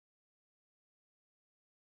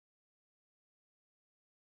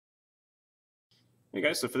Hey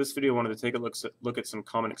guys, so for this video I wanted to take a look at some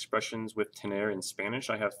common expressions with tener in Spanish.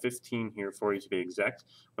 I have 15 here for you to be exact.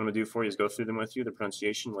 What I'm going to do for you is go through them with you, the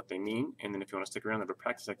pronunciation, what they mean, and then if you want to stick around, I have a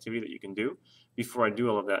practice activity that you can do. Before I do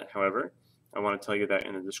all of that, however, I want to tell you that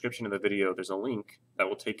in the description of the video there's a link that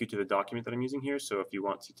will take you to the document that I'm using here, so if you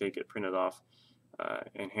want to take it, print it off,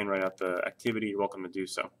 and handwrite out the activity, you're welcome to do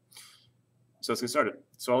so. So let's get started.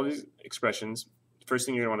 So all these expressions, first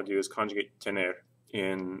thing you're going to want to do is conjugate tener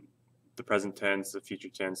in the present tense, the future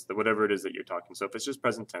tense, whatever it is that you're talking. So if it's just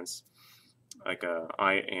present tense, like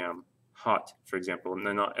I am hot, for example, and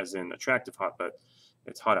then not as in attractive hot, but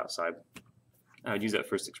it's hot outside, I'd use that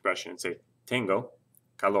first expression and say tengo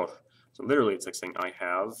calor. So literally it's like saying I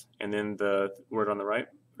have, and then the word on the right,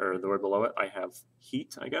 or the word below it, I have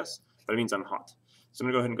heat, I guess, but it means I'm hot. So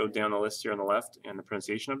I'm going to go ahead and go down the list here on the left and the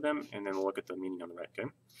pronunciation of them, and then we'll look at the meaning on the right, okay?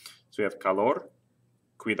 So we have calor,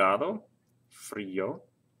 cuidado, frío,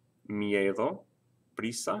 miedo,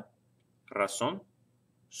 prisa, razón,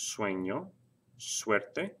 sueño,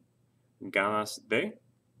 suerte, ganas de,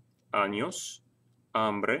 años,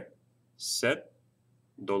 hambre, sed,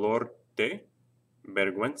 dolor de,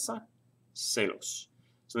 vergüenza, celos.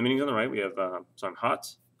 So the meanings on the right, we have, so I'm hot,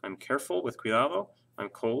 I'm careful with cuidado, I'm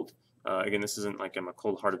cold. Again, this isn't like I'm a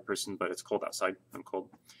cold-hearted person, but it's cold outside, I'm cold.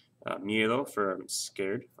 Miedo for I'm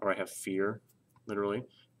scared, or I have fear, literally.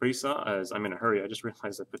 Prisa, as I'm in a hurry. I just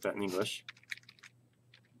realized I put that in English.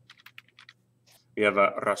 We have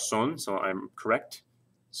razón, so I'm correct.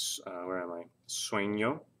 Where am I?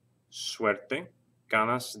 Sueño, suerte,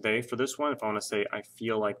 ganas de. For this one, if I want to say I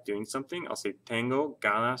feel like doing something, I'll say tengo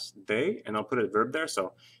ganas de, and I'll put a verb there.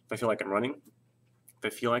 So if I feel like I'm running, if I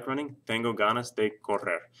feel like running, tengo ganas de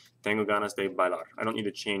correr, tengo ganas de bailar. I don't need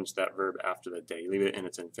to change that verb after the de. Leave it in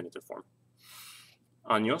its infinitive form.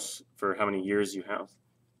 Años, for how many years you have.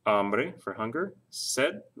 Hambre, for hunger.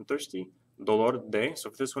 Sed, I'm thirsty. Dolor de, so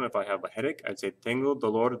for this one, if I have a headache, I'd say tengo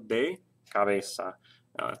dolor de cabeza.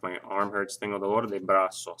 If my arm hurts, tengo dolor de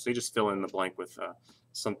brazo. So you just fill in the blank with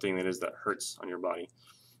something that hurts on your body.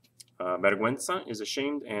 Vergüenza is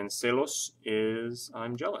ashamed, and celos is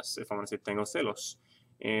I'm jealous, if I want to say tengo celos.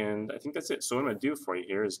 And I think that's it. So what I'm going to do for you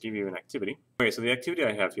here is give you an activity. Okay, so the activity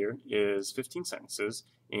I have here is 15 sentences,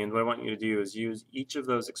 and what I want you to do is use each of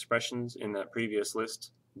those expressions in that previous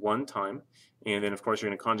list one time, and then of course you're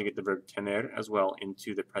going to conjugate the verb tener as well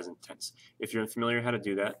into the present tense. If you're unfamiliar how to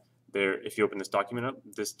do that, if you open this document up,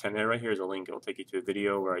 this tener right here is a link. It will take you to a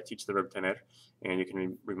video where I teach the verb tener, and you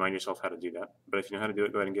can remind yourself how to do that. But if you know how to do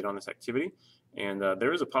it, go ahead and get on this activity. And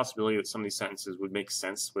there is a possibility that some of these sentences would make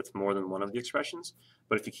sense with more than one of the expressions,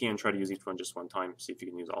 but if you can, try to use each one just one time, see if you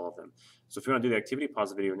can use all of them. So if you want to do the activity,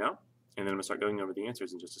 pause the video now, and then I'm going to start going over the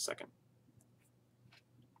answers in just a second.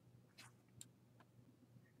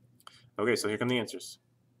 Okay, so here come the answers.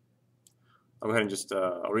 I'll go ahead and just,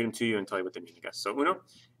 I'll read them to you and tell you what they mean, I guess. So, uno,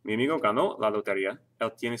 mi amigo ganó la lotería,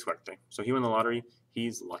 él tiene suerte. So he won the lottery,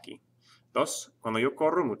 he's lucky. Dos, cuando yo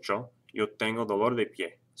corro mucho, yo tengo dolor de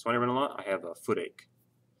pie. So when I run a lot, I have a foot ache.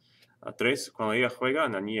 Tres, cuando ella juega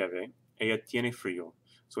en la nieve, ella tiene frío.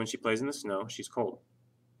 So when she plays in the snow, she's cold.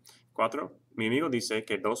 Cuatro, mi amigo dice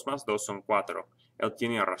que 2 más 2 son 4. Él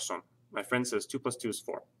tiene razón. My friend says 2 plus 2 is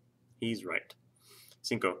 4. He's right.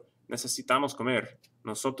 Cinco, necesitamos comer.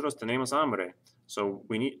 Nosotros tenemos hambre. So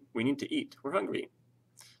we need to eat. We're hungry.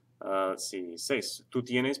 Let's see. Seis, tú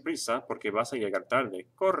tienes prisa porque vas a llegar tarde.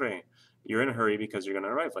 Corre. You're in a hurry because you're going to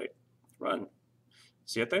arrive late. Run.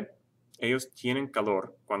 Siete, ellos tienen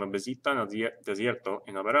calor cuando visitan el desierto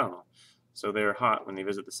en el verano. So they're hot when they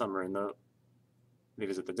visit the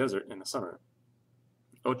desert in the summer.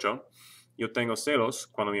 Ocho, yo tengo celos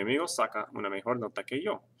cuando mi amigo saca una mejor nota que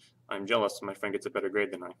yo. I'm jealous when my friend gets a better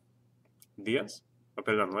grade than I.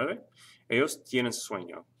 9, ellos tienen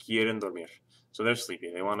sueño, quieren dormir. So they're sleepy,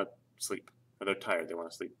 they want to sleep. Or they're tired, they want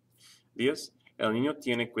to sleep. 10, el niño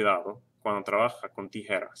tiene cuidado cuando trabaja con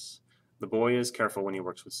tijeras. The boy is careful when he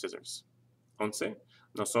works with scissors. 11,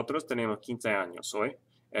 nosotros tenemos 15 años hoy.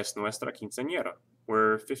 Es nuestra quinceañera.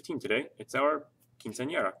 We're 15 today. It's our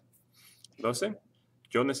quinceañera. 12,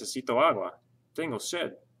 yo necesito agua. Tengo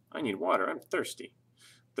sed. I need water. I'm thirsty.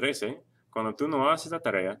 13, cuando tú no haces la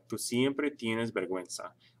tarea, tú siempre tienes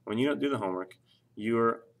vergüenza. When you don't do the homework,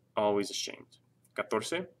 you're always ashamed.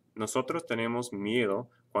 14, nosotros tenemos miedo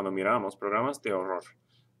cuando miramos programas de horror.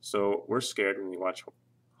 So we're scared when we watch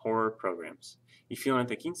horror programs. Y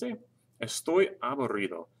finalmente 15, estoy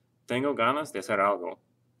aburrido. Tengo ganas de hacer algo.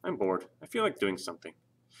 I'm bored. I feel like doing something.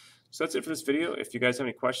 So that's it for this video. If you guys have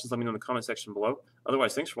any questions, let me know in the comment section below.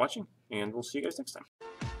 Otherwise, thanks for watching, and we'll see you guys next time.